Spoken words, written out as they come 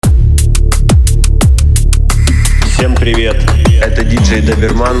Всем привет, это диджей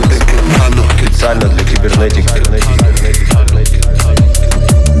Duberman, специально для Cybernetic.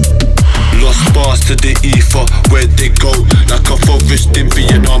 Lost bars to the ether, where'd they go? Like a forest in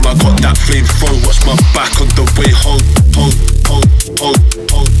Vietnam, I got that flame throw. Watch my back on the way home.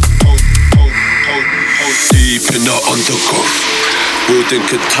 Deep in the undergrowth, wielding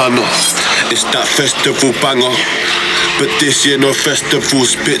katana. It's that festival banger. But this year no festival,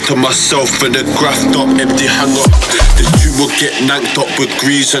 spit to myself in a graphed up empty hanger. This tune will get nanked up with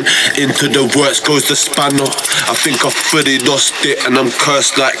grease and into the works goes the spanner. I think I fully lost it and I'm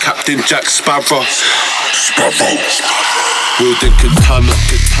cursed like Captain Jack Sparrow. Wielding katana.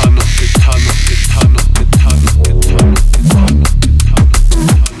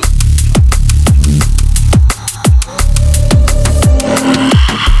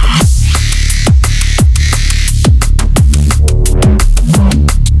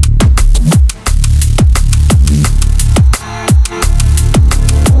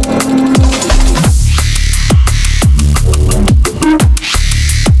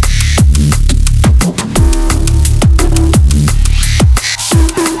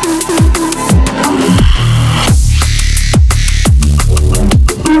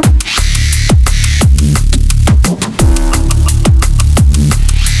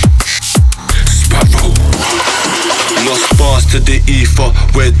 To the ether,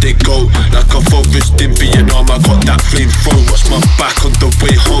 where'd they go? Like a forest in Vietnam, I got that flame throw. Watch my back on the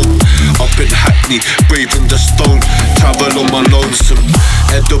way home. Up in Hackney, braving the stone. Travel on my lonesome.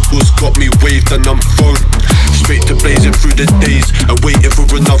 Edibles got me waved and I'm thrown straight to blazing through the days and waiting for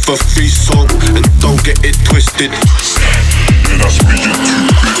another free song. And don't get it twisted. Yeah, that's me and two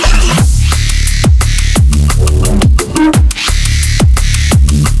bitches.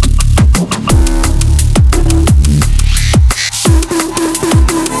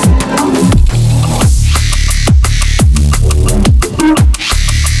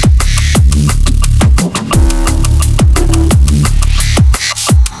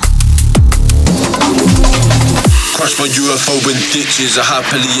 Crush my UFO in ditches. I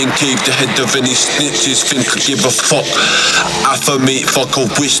happily engage the head of any snitches. Think I give a fuck. Affirmate, fuck a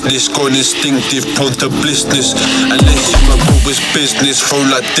wish list. Going instinctive, prone to blissness. Unless you my bro is business. Throw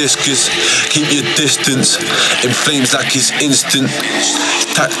like discus. Keep your distance. In flames like it's instant.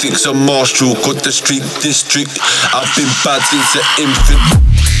 Tactics are martial. Got the street district. I've been bad since an infant.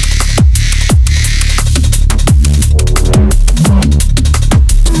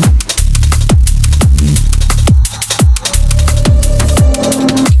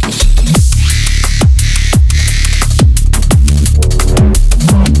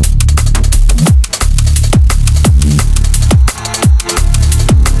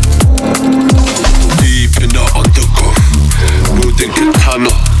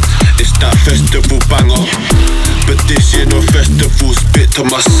 It's that festival banger. But this year no festival, spit to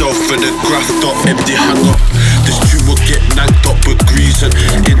myself in a graphed up empty hanger. This tune will get nanked up with grease and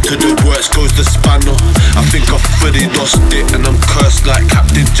into the works goes the spanner. I think I fully lost it and I'm cursed like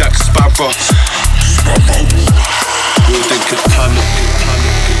Captain Jack Sparrow. Wielding katana.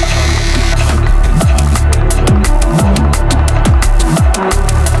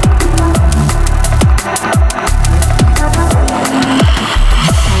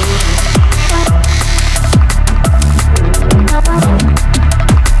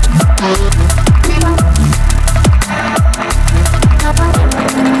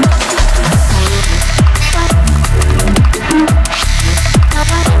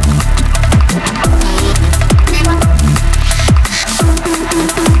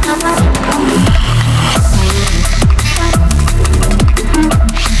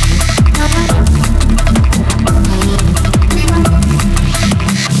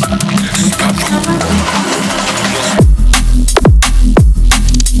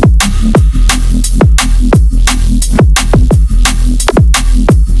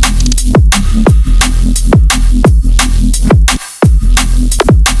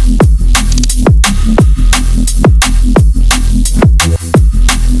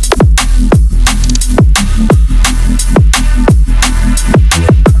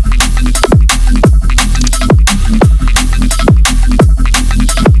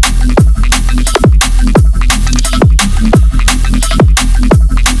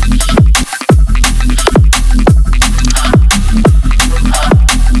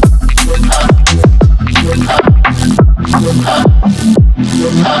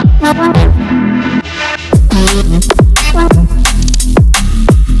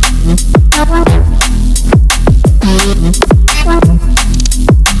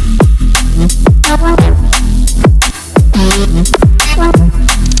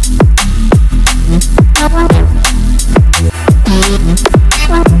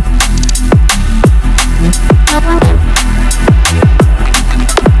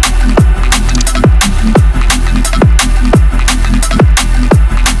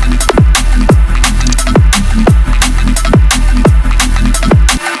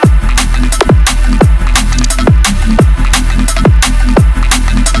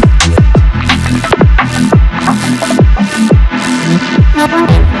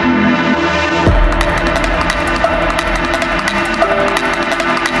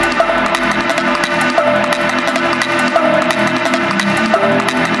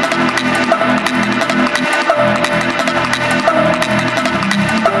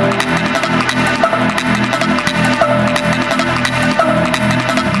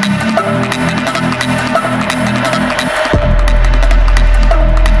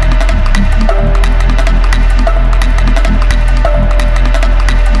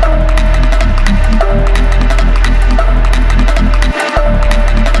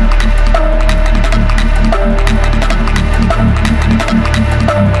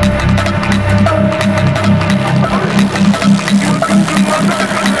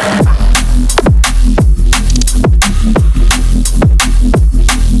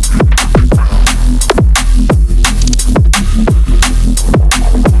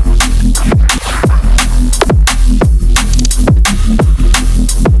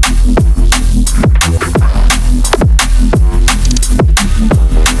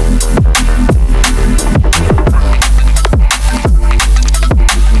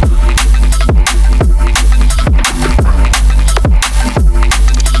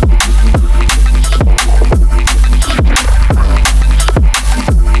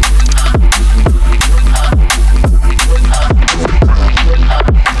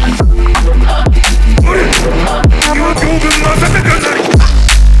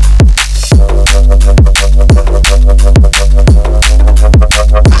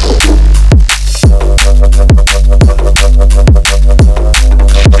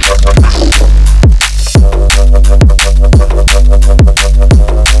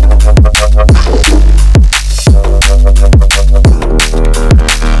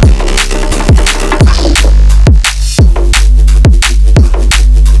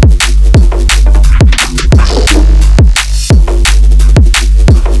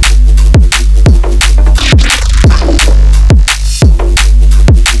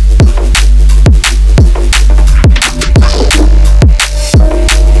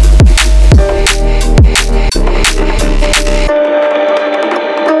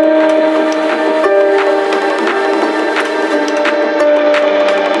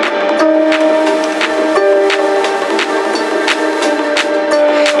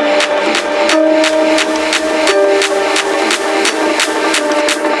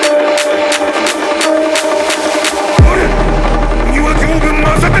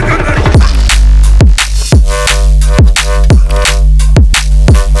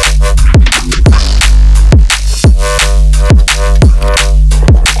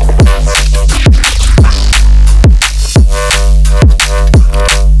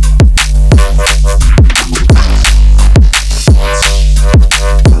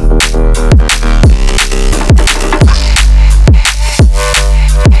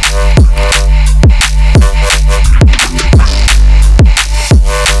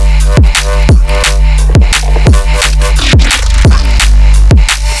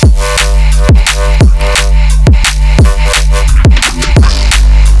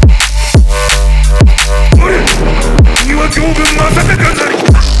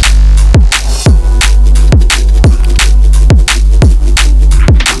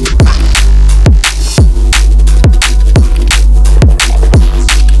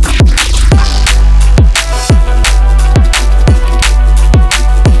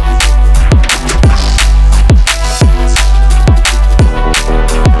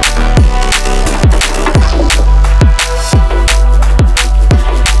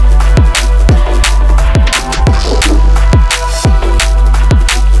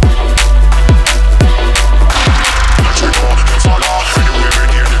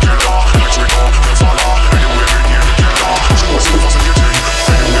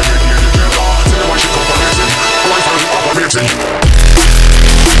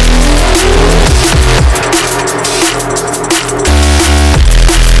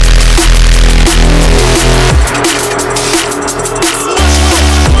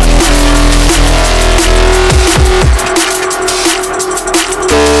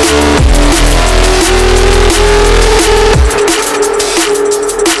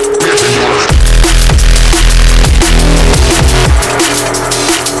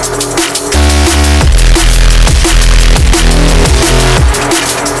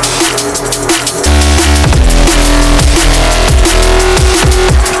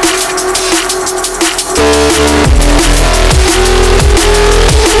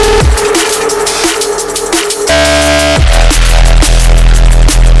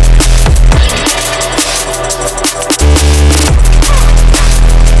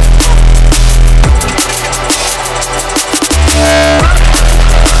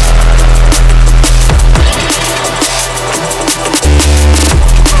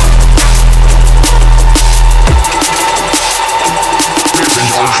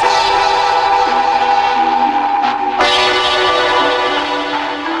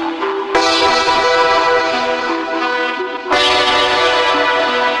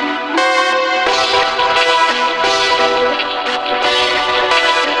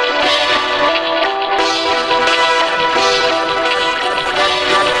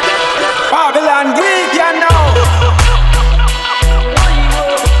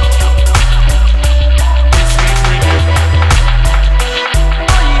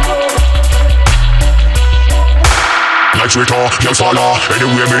 Lights with her, girl follow.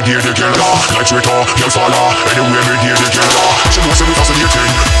 Anyway me hear the girl law. Lights with her, girl follow. Anyway me hear the girl law. She knows me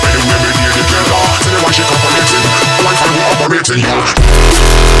fascinating. Anyway me hear the girl law. See the one she complimenting. Like how we operating, yo.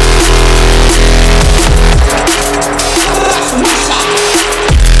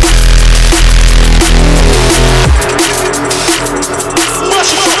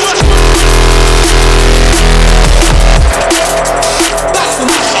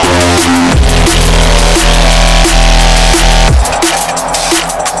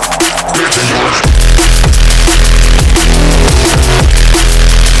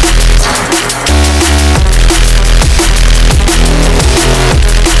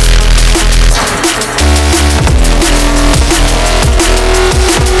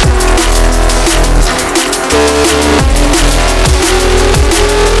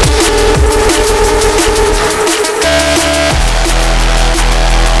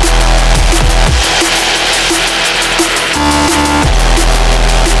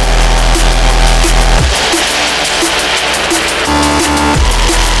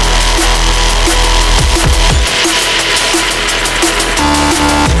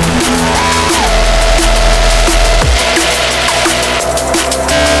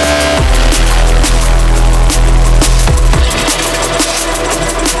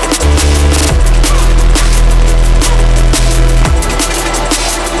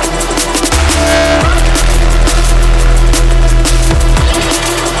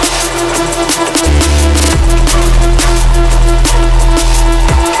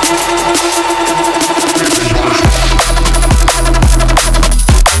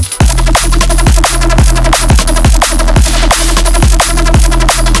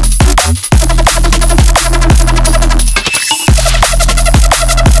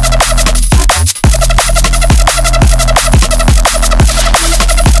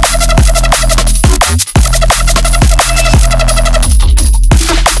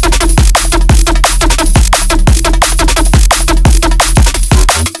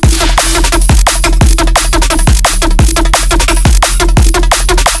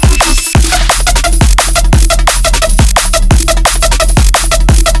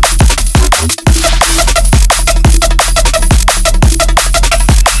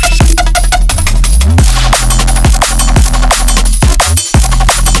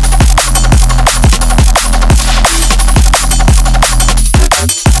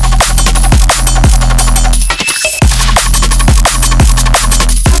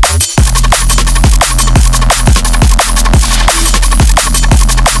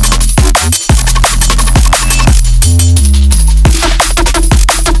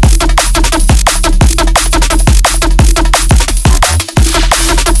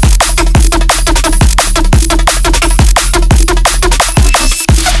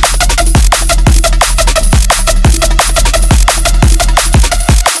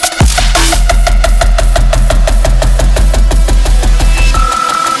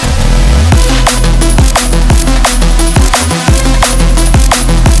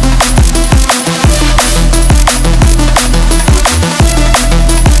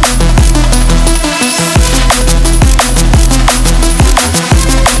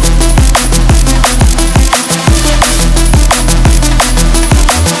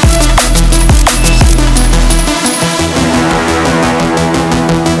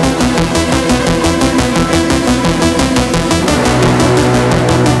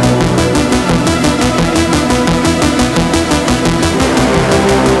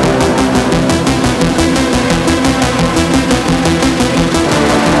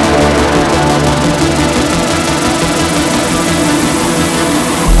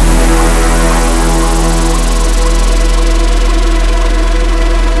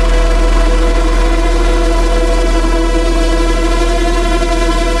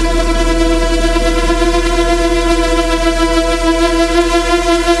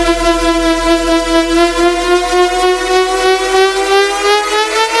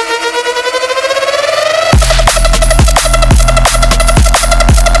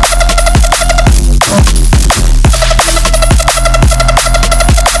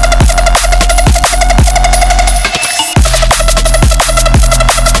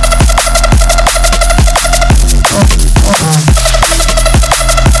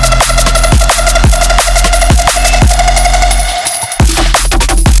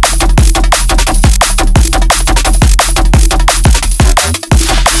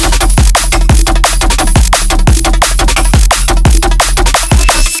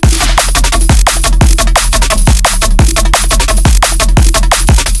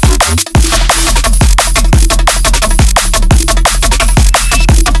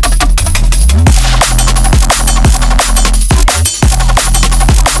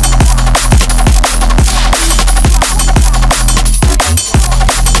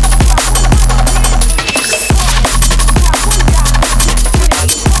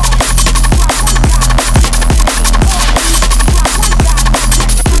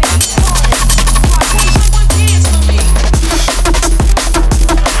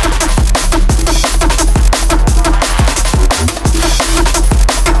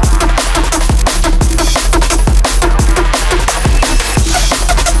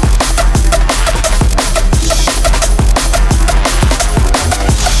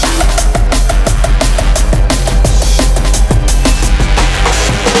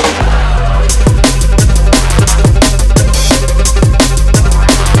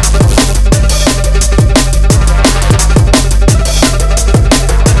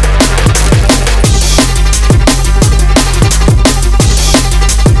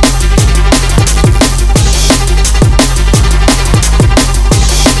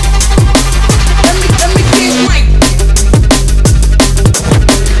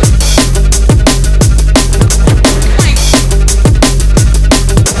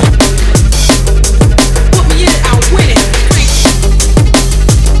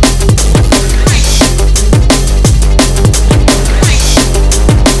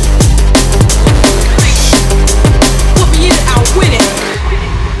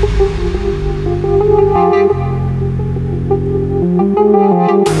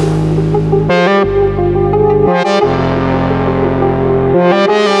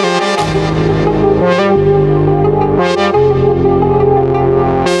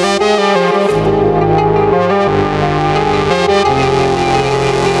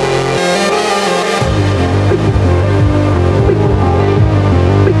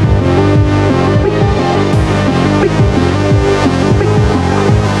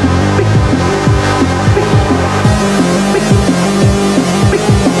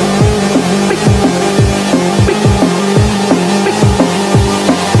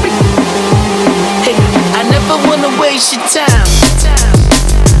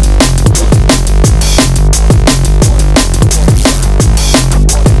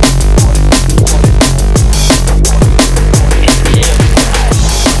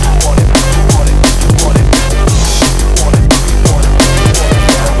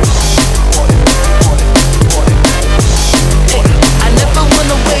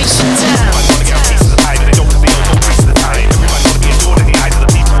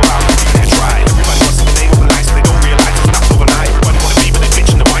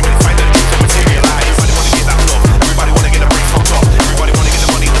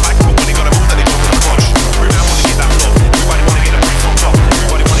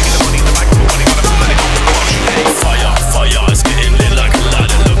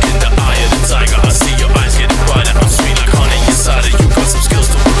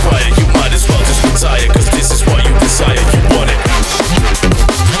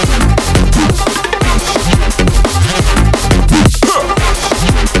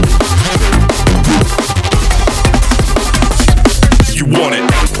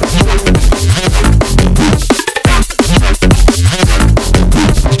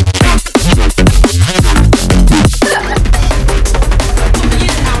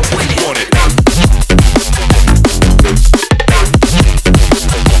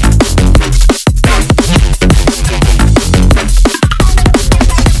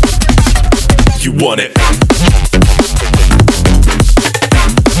 want it.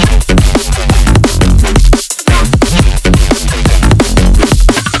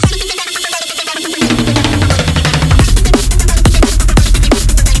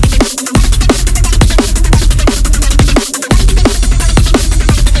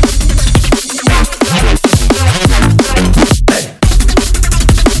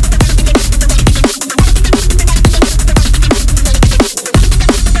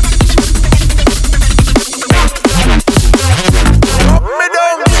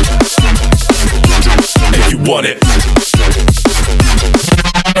 Want it.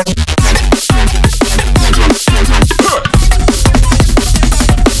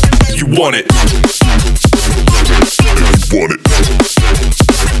 You want it. You want it.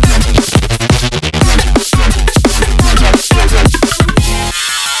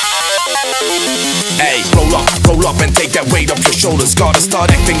 Hey, roll up and take that weight off your shoulders. Gotta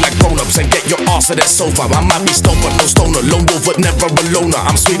start acting like grown-ups and get your ass to that sofa. I might be stoned but no stoner, lone wolf but never a loner.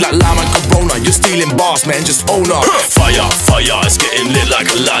 I'm sweet like lime and Corona, you're stealing bars, man, just own up. Fire, fire, it's getting lit like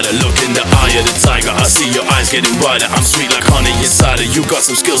a lighter. Look in the eye of the tiger, I see your eyes getting wider. I'm sweet like honey inside her, you got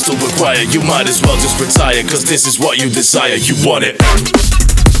some skills to acquire. You might as well just retire, cause this is what you desire. You want it.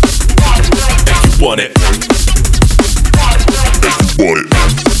 You want it. You want it.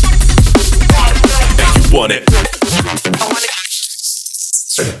 You want it.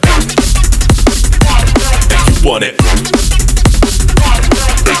 You want it.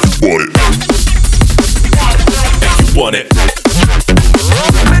 You want it.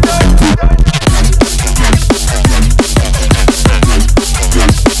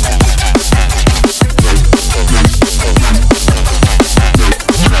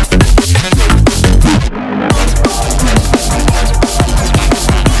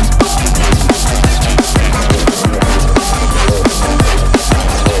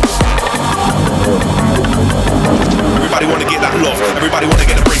 Everybody wanna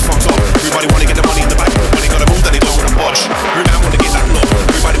get a break from top. Everybody wanna get the money in the bank. When they gotta move, then they don't wanna budge. Every man wanna get that love.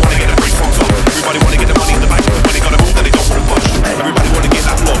 Everybody wanna get a break from top. Everybody wanna get the money in the bank. When they gotta move, then they don't wanna budge. Everybody wanna get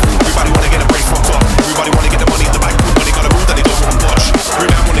that love. Everybody wanna get a break from top. Everybody wanna get the money in the bank. When they gotta move, then they don't wanna budge. Every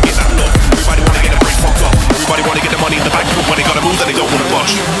man wanna get that love. Everybody wanna get a break from top. Everybody wanna get the money in the bank. When they gotta move, then they don't wanna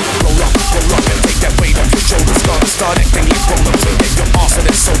budge. Roll up and take that weight off your shoulders. Gotta start acting like grown-ups and get your ass to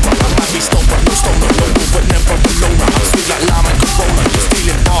that sofa. I might be stoned but no stoner, no wolf but never a loner. I'm sweet like lime and Corona, you're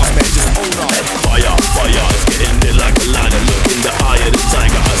stealing bars, man, just own up. Fire, fire, it's getting lit like a lighter. Look in the eye of the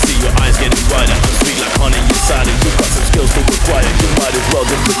tiger, I see your eyes getting wider. I'm sweet like honey inside it, you got some skills to acquire. You might as well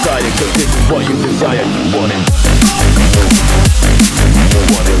just retire, cause this is what you desire. You want it. You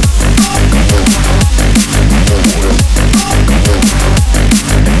want it.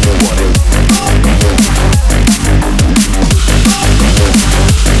 You want it.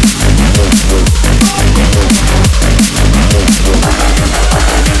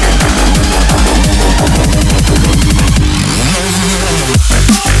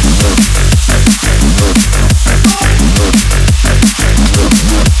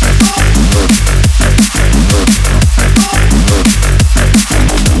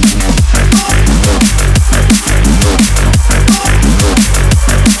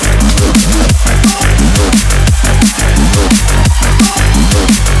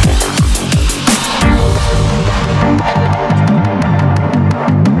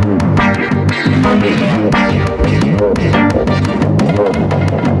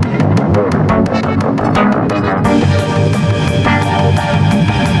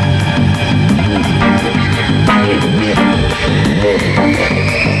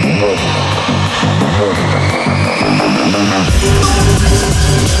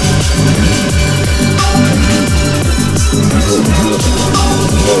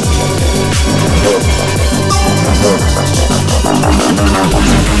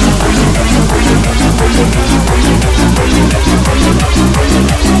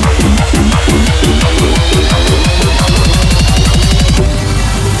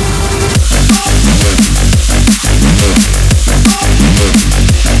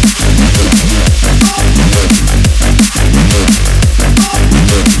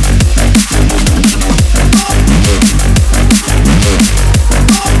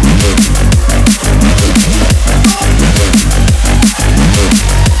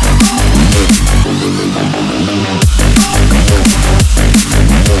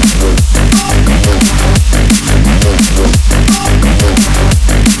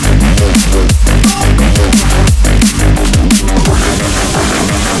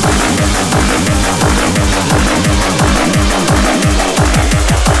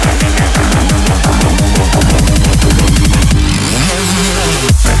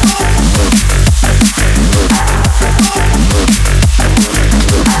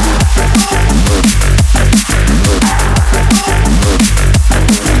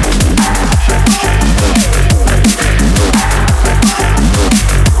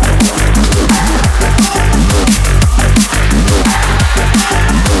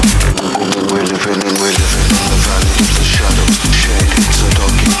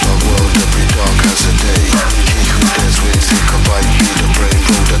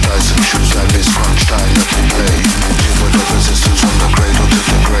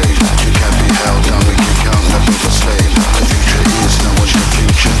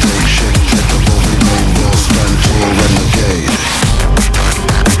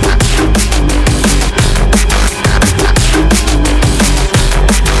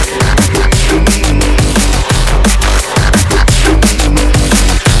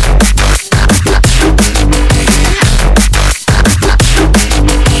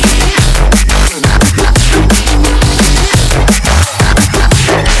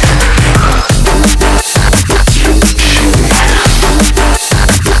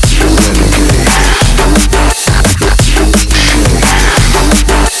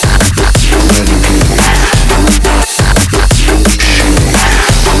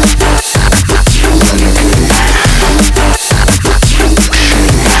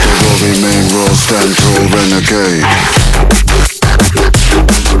 stand tall, renegade.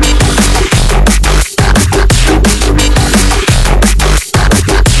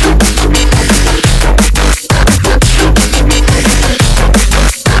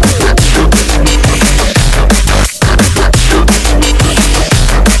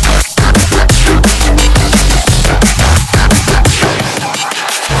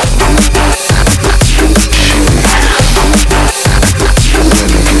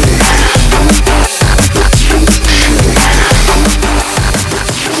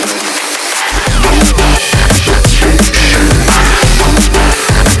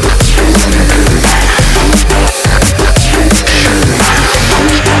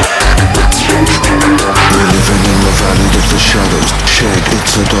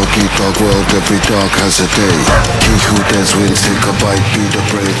 Dog world, every dog has a day. He who dares wins, take a bite, be the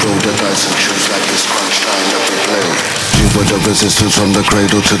brave. Roll the dice and choose like it's crunch time, every play. You were the resistance from the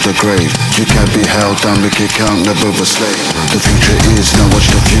cradle to the grave. You can't be held down, make it count, never a slave. The future is, now watch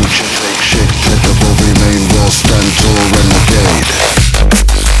the future take shape. Let the will remain, well stand tall, renegade.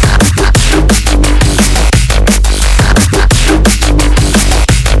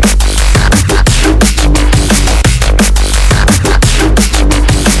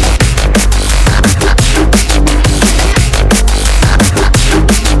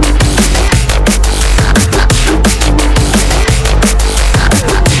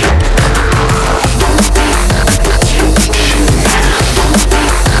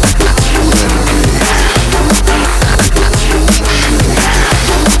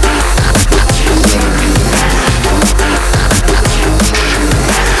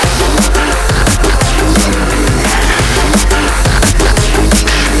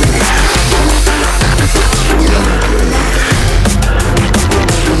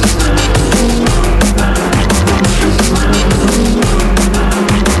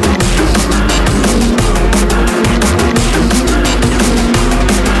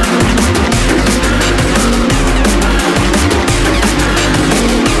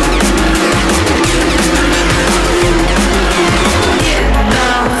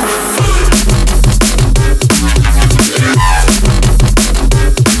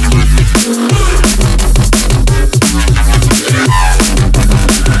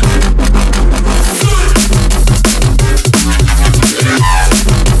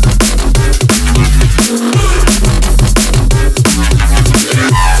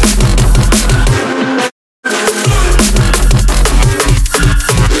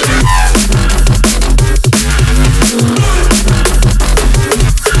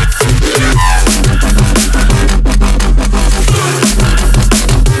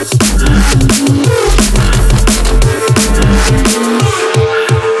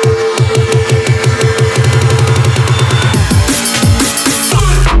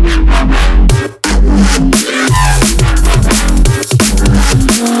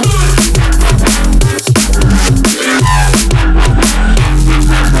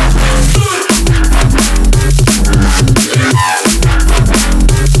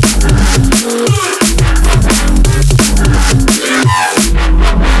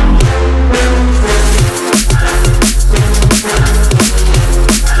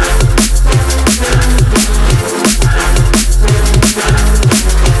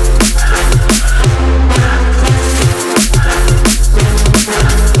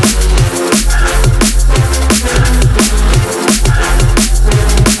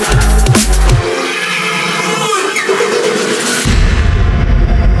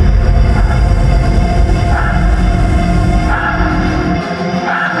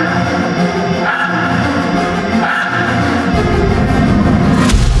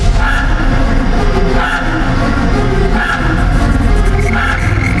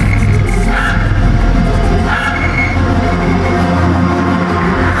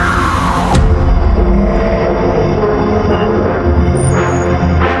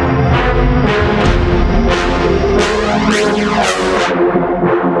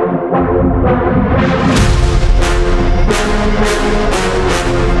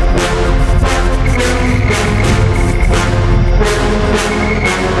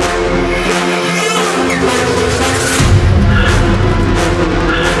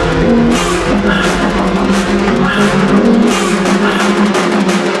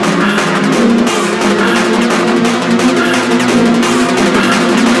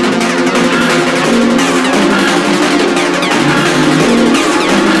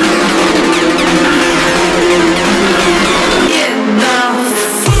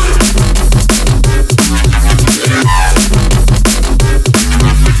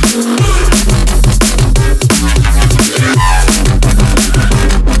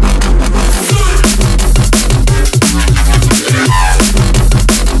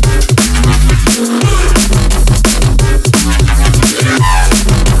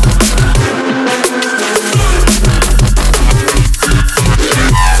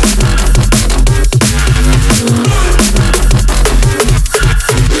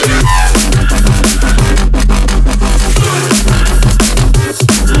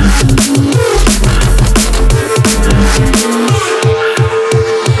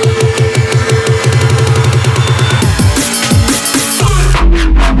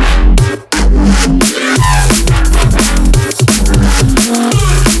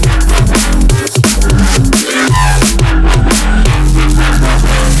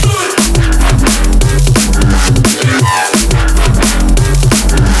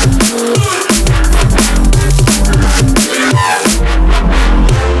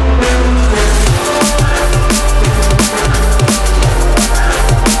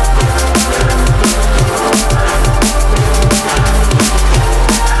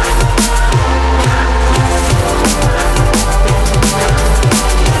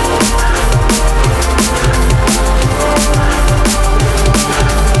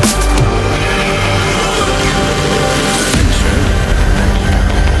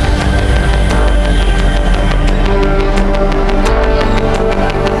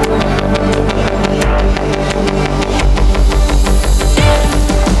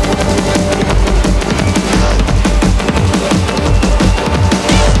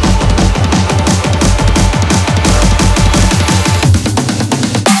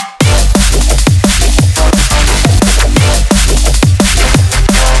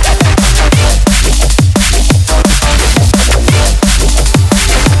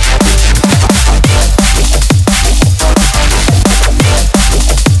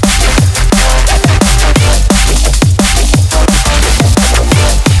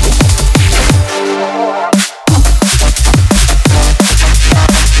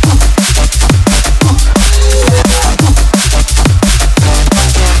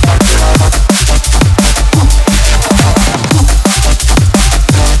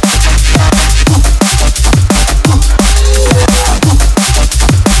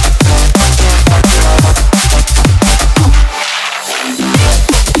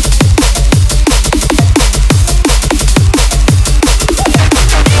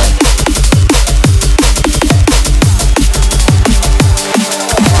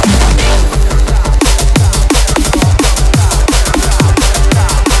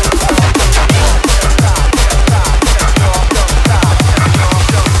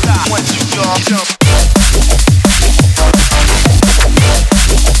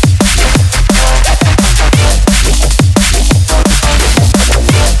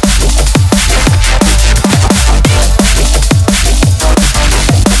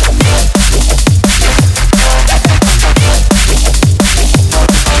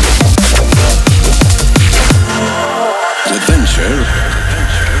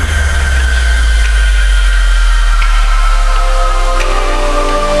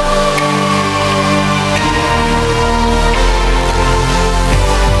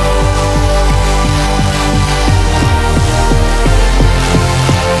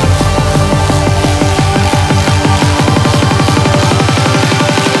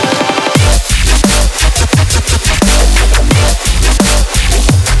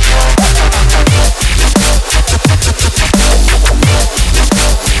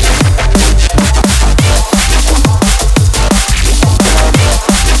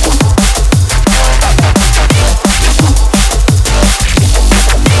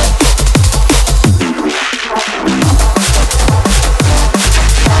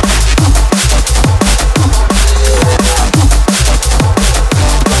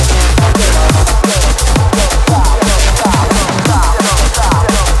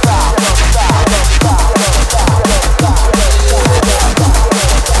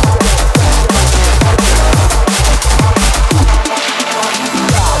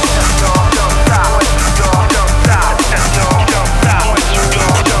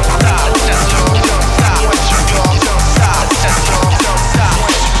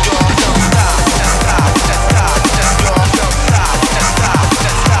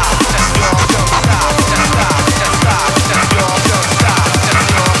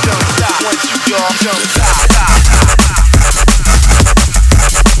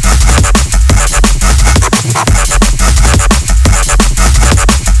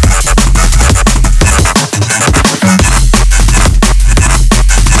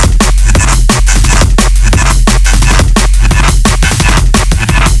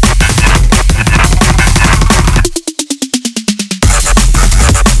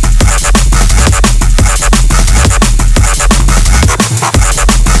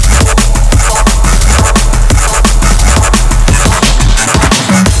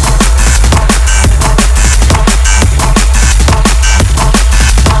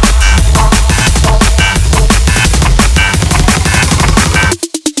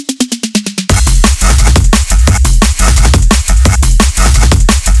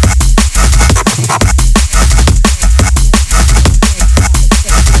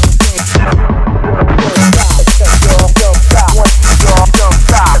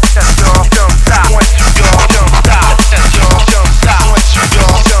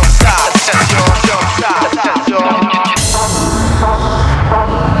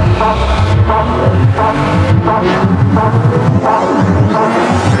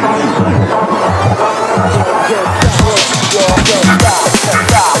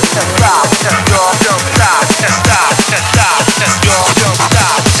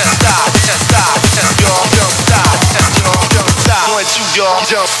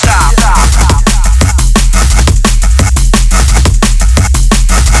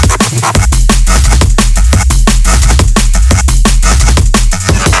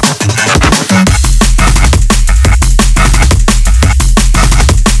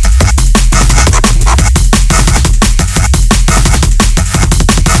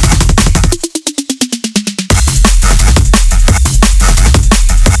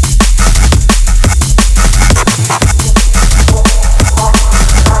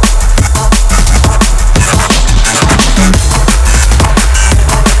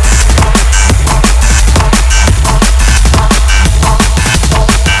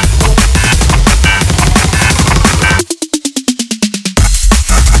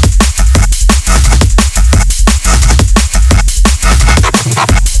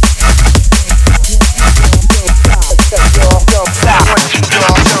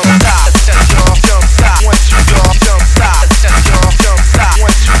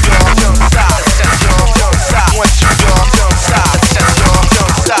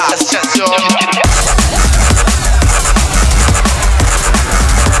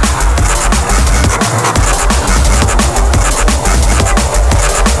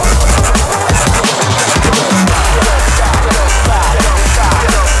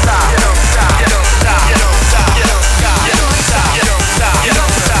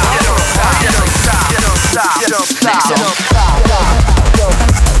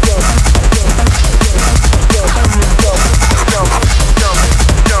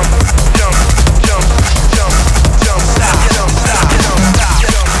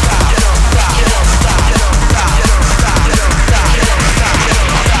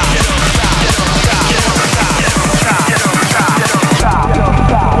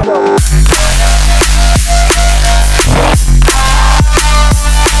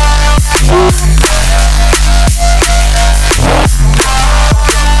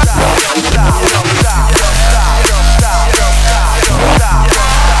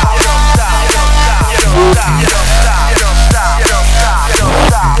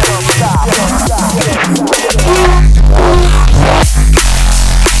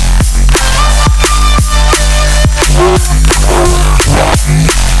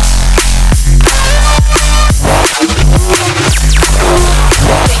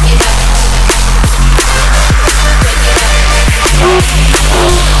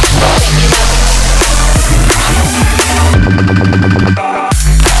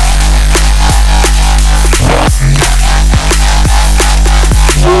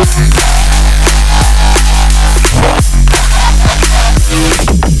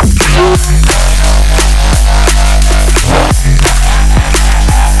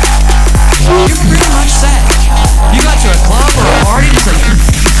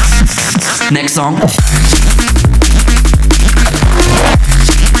 Next song.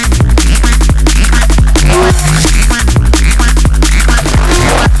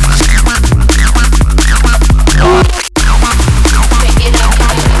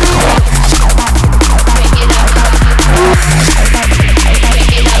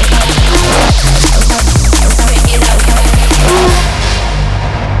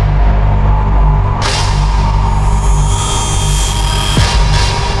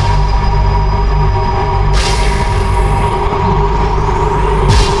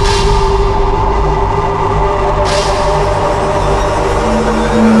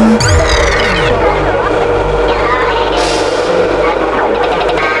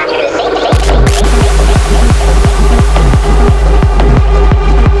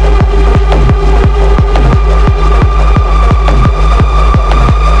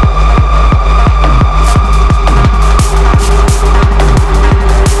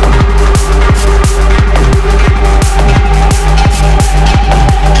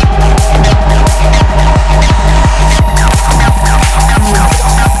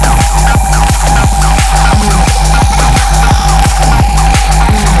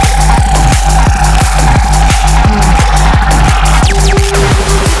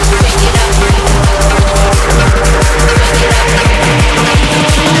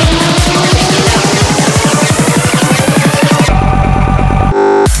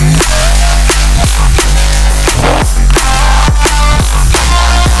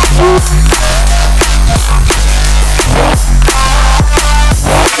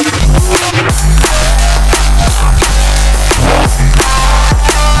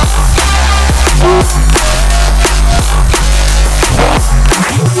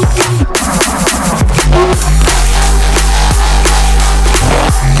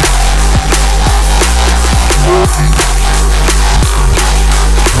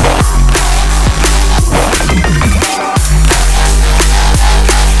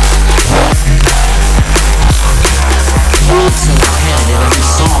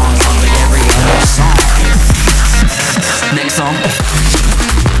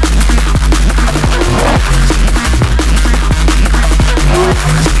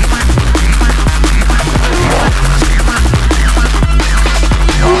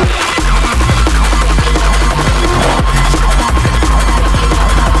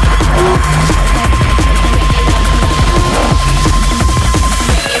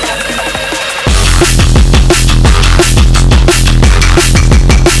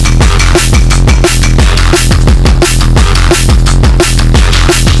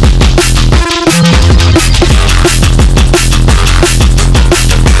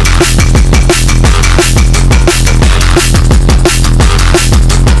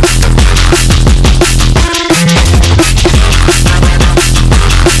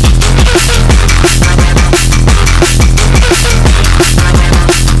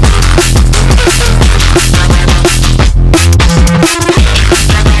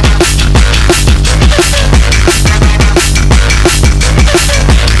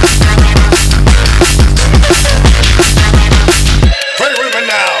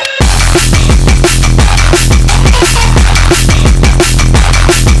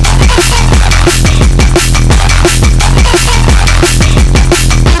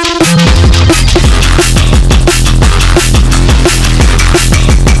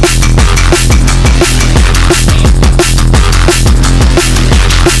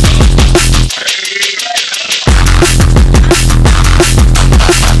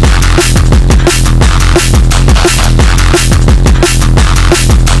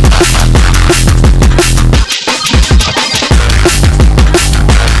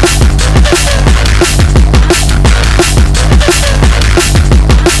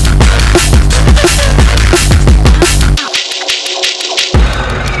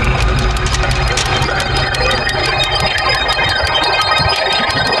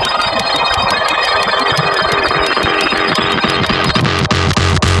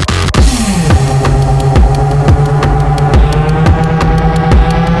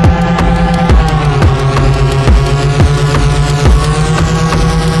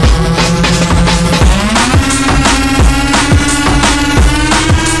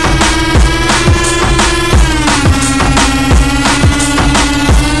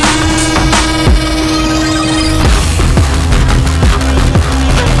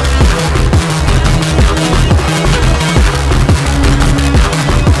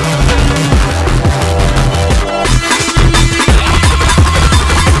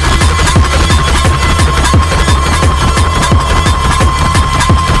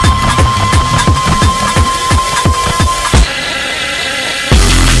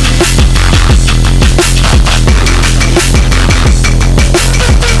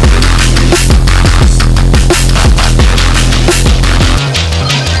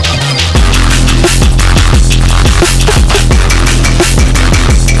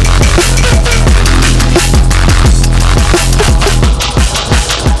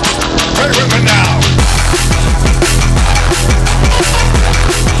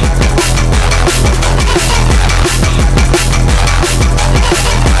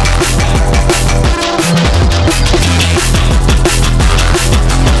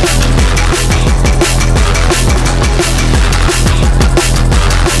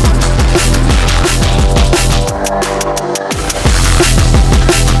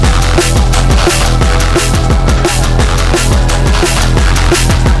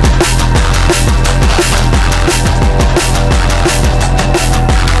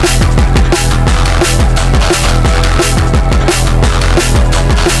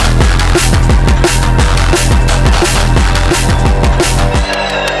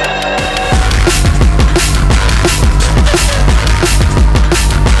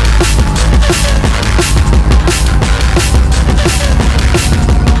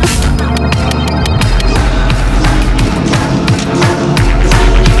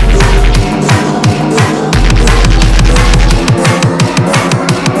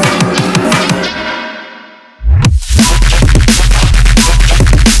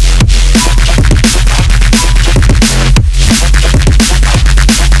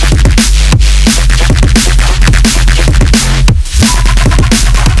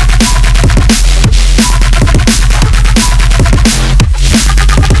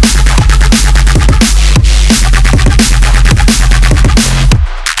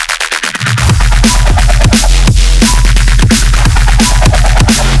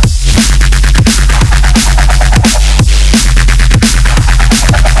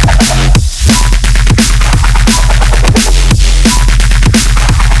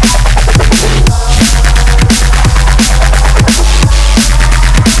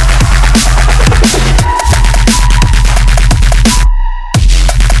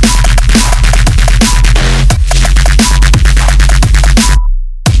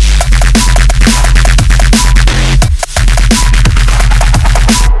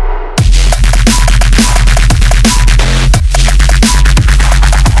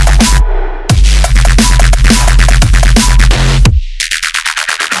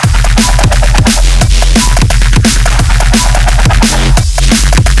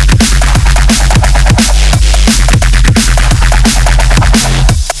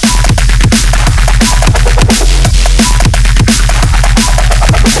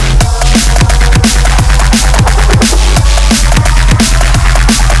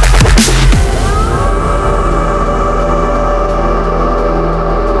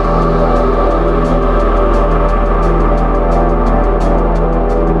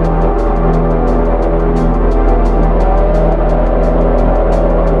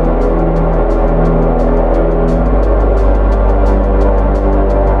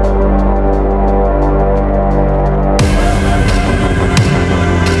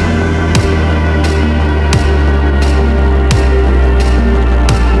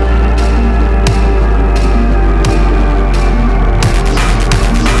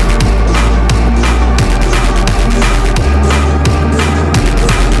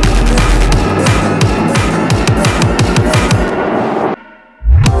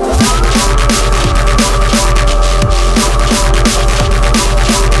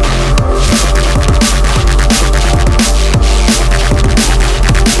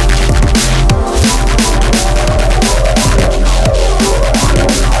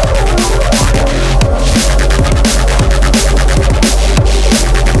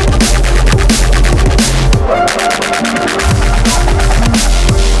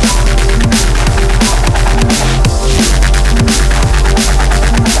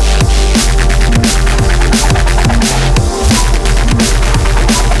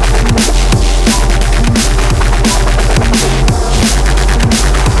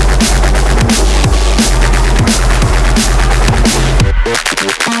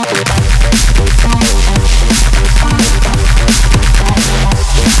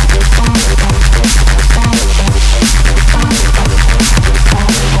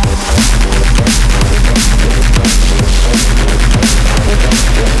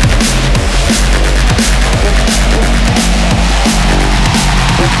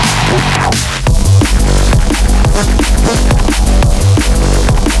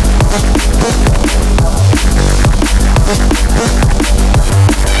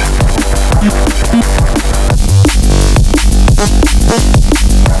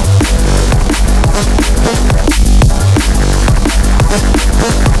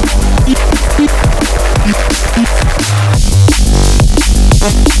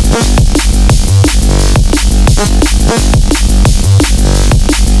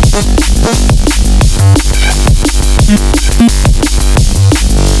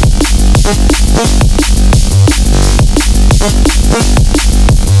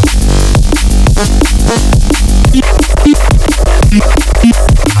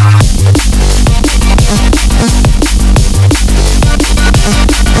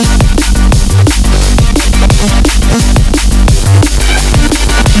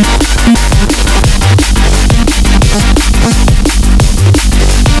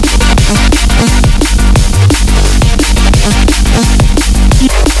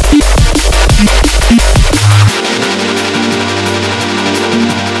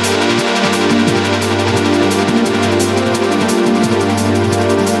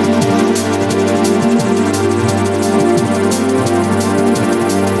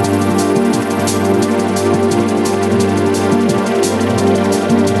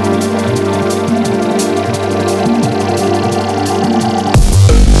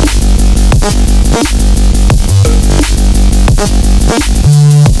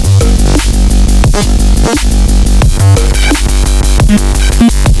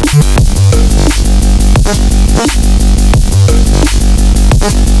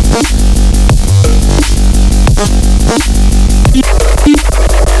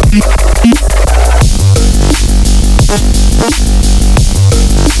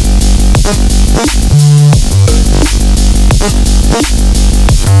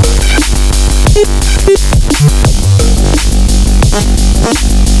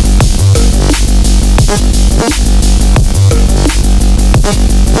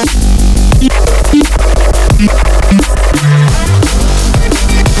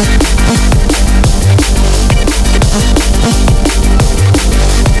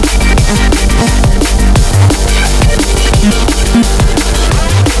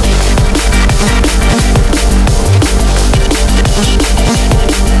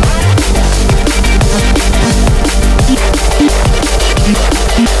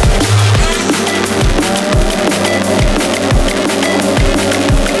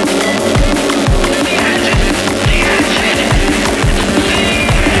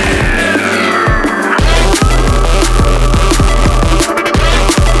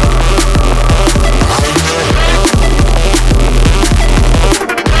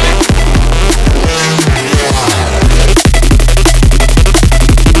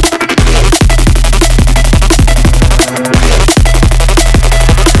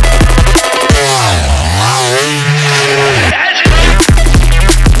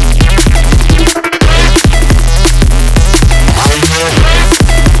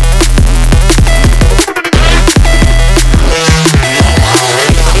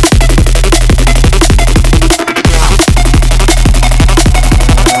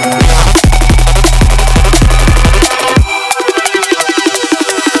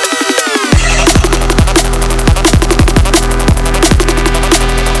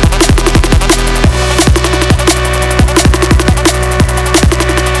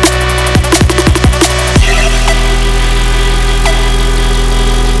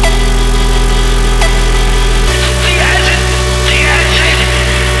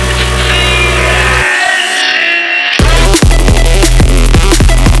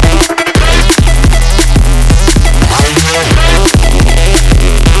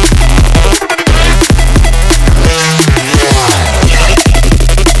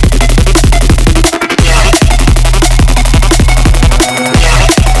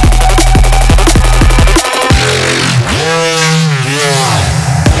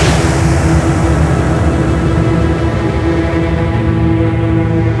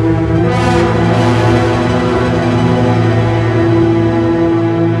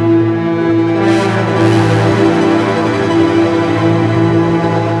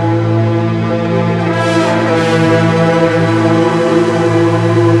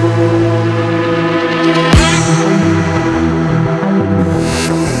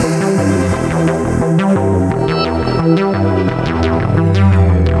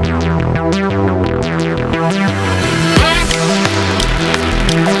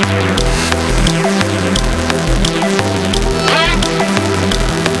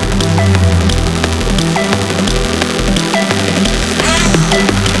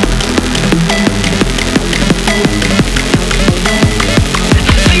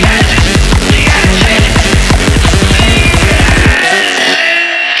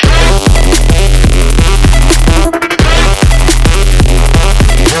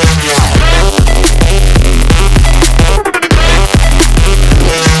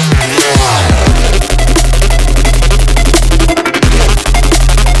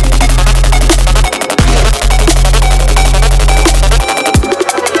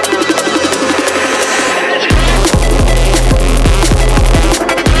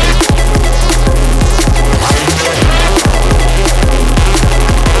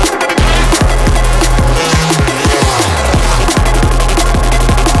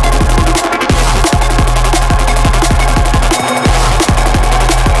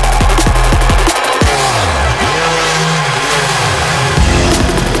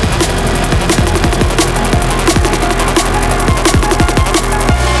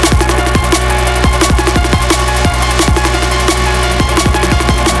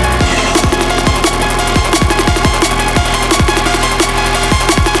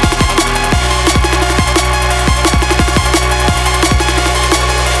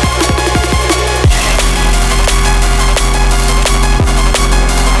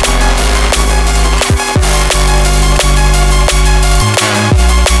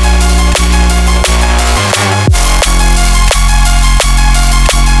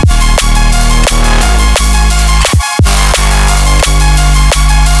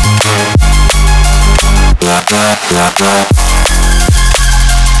 Welcome.